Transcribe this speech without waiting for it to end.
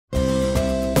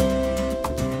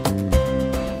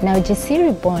Now,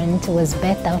 Jasiri Bond was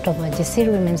birthed out of a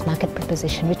Jasiri Women's Market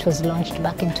Proposition, which was launched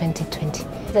back in 2020.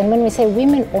 And when we say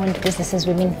women-owned businesses,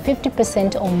 we mean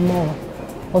 50% or more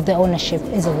of the ownership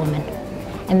is a woman.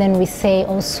 And then we say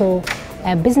also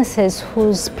businesses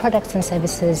whose products and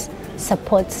services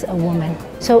supports a woman.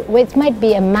 So it might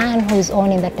be a man who is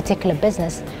owning that particular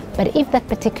business, but if that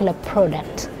particular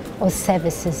product or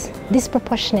services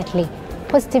disproportionately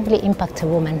positively impact a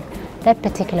woman, that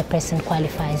particular person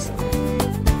qualifies.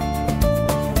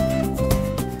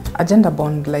 A gender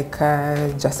bond like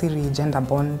Jasiri Gender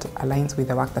Bond aligns with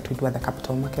the work that we do at the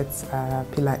capital markets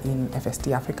pillar in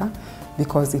FSD Africa,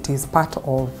 because it is part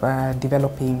of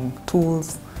developing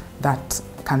tools that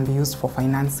can be used for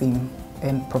financing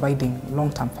and providing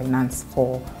long-term finance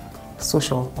for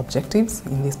social objectives,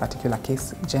 in this particular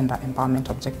case, gender empowerment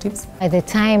objectives. At the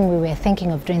time we were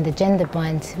thinking of doing the gender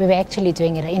bond, we were actually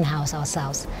doing it in-house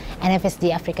ourselves. And FSD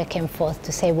Africa came forth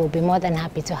to say we'll be more than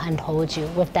happy to handhold you.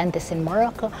 We've done this in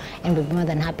Morocco, and we'll be more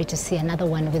than happy to see another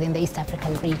one within the East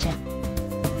African region.